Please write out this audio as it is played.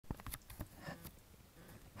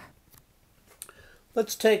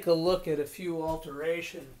Let's take a look at a few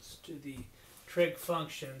alterations to the trig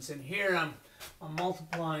functions. And here I'm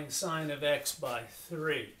multiplying sine of x by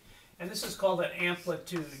 3. And this is called an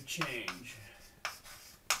amplitude change.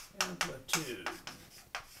 Amplitude.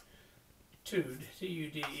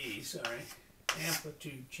 T-U-D-E, sorry.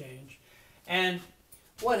 Amplitude change. And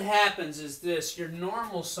what happens is this. Your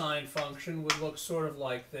normal sine function would look sort of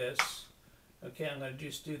like this. Okay, I'm going to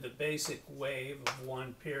just do the basic wave of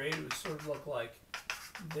one period. It would sort of look like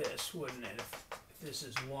this, wouldn't it? If this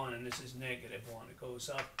is 1 and this is negative 1, it goes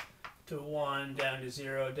up to 1, down to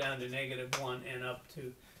 0, down to negative 1, and up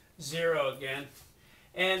to 0 again.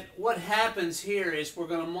 And what happens here is we're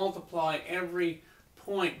going to multiply every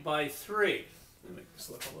point by 3. Let me make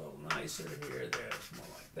this look a little nicer here. There, it's more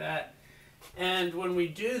like that. And when we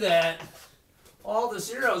do that, all the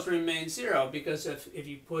zeros remain 0, because if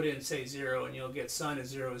you put in, say, 0, and you'll get sine of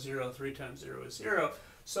 0 is 0, 3 times 0 is 0.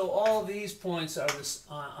 So all these points are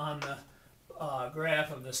on the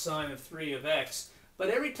graph of the sine of 3 of x. But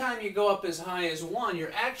every time you go up as high as 1,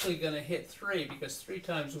 you're actually going to hit 3, because 3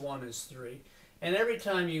 times 1 is 3. And every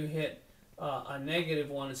time you hit a negative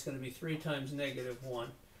 1, it's going to be 3 times negative 1.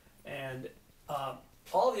 And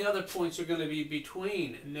all the other points are going to be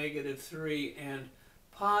between negative 3 and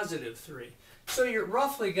positive 3. So you're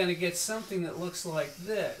roughly going to get something that looks like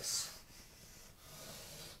this.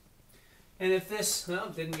 And if this, well,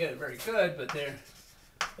 didn't get it very good, but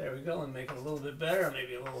there we go, and make it a little bit better,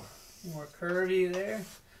 maybe a little more curvy there.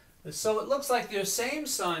 So it looks like the same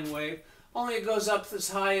sine wave, only it goes up as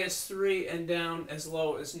high as 3 and down as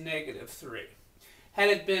low as negative 3. Had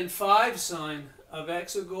it been 5 sine of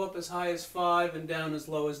x, it would go up as high as 5 and down as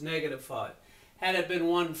low as negative 5. Had it been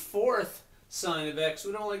 1/4 sine of x, it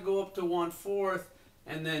would only go up to 1/4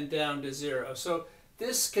 and then down to 0. So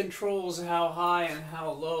this controls how high and how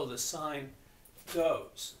low the sine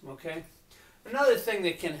goes, okay? Another thing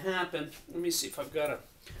that can happen, let me see if I've got an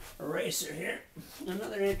eraser here.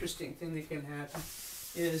 Another interesting thing that can happen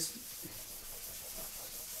is,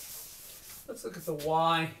 let's look at the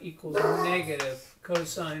y equals negative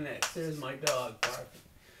cosine x. There's my dog barking.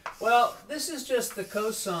 Well, this is just the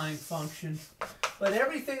cosine function, but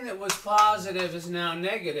everything that was positive is now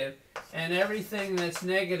negative, and everything that's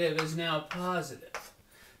negative is now positive.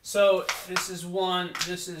 So this is 1,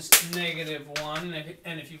 this is negative 1,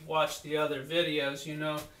 and if you've watched the other videos, you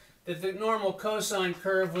know that the normal cosine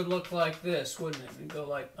curve would look like this, wouldn't it? And go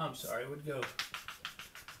like, I'm sorry, it would go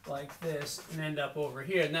like this and end up over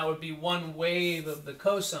here, and that would be one wave of the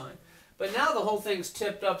cosine. But now the whole thing's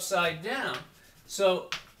tipped upside down, so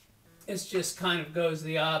it just kind of goes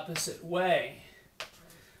the opposite way.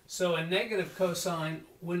 So a negative cosine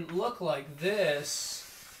wouldn't look like this,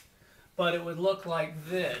 but it would look like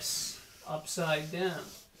this, upside down.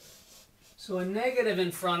 So a negative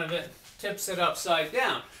in front of it tips it upside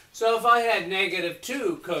down. So if I had negative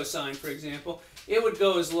 2 cosine, for example, it would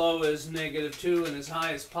go as low as negative 2 and as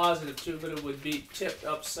high as positive 2, but it would be tipped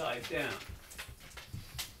upside down.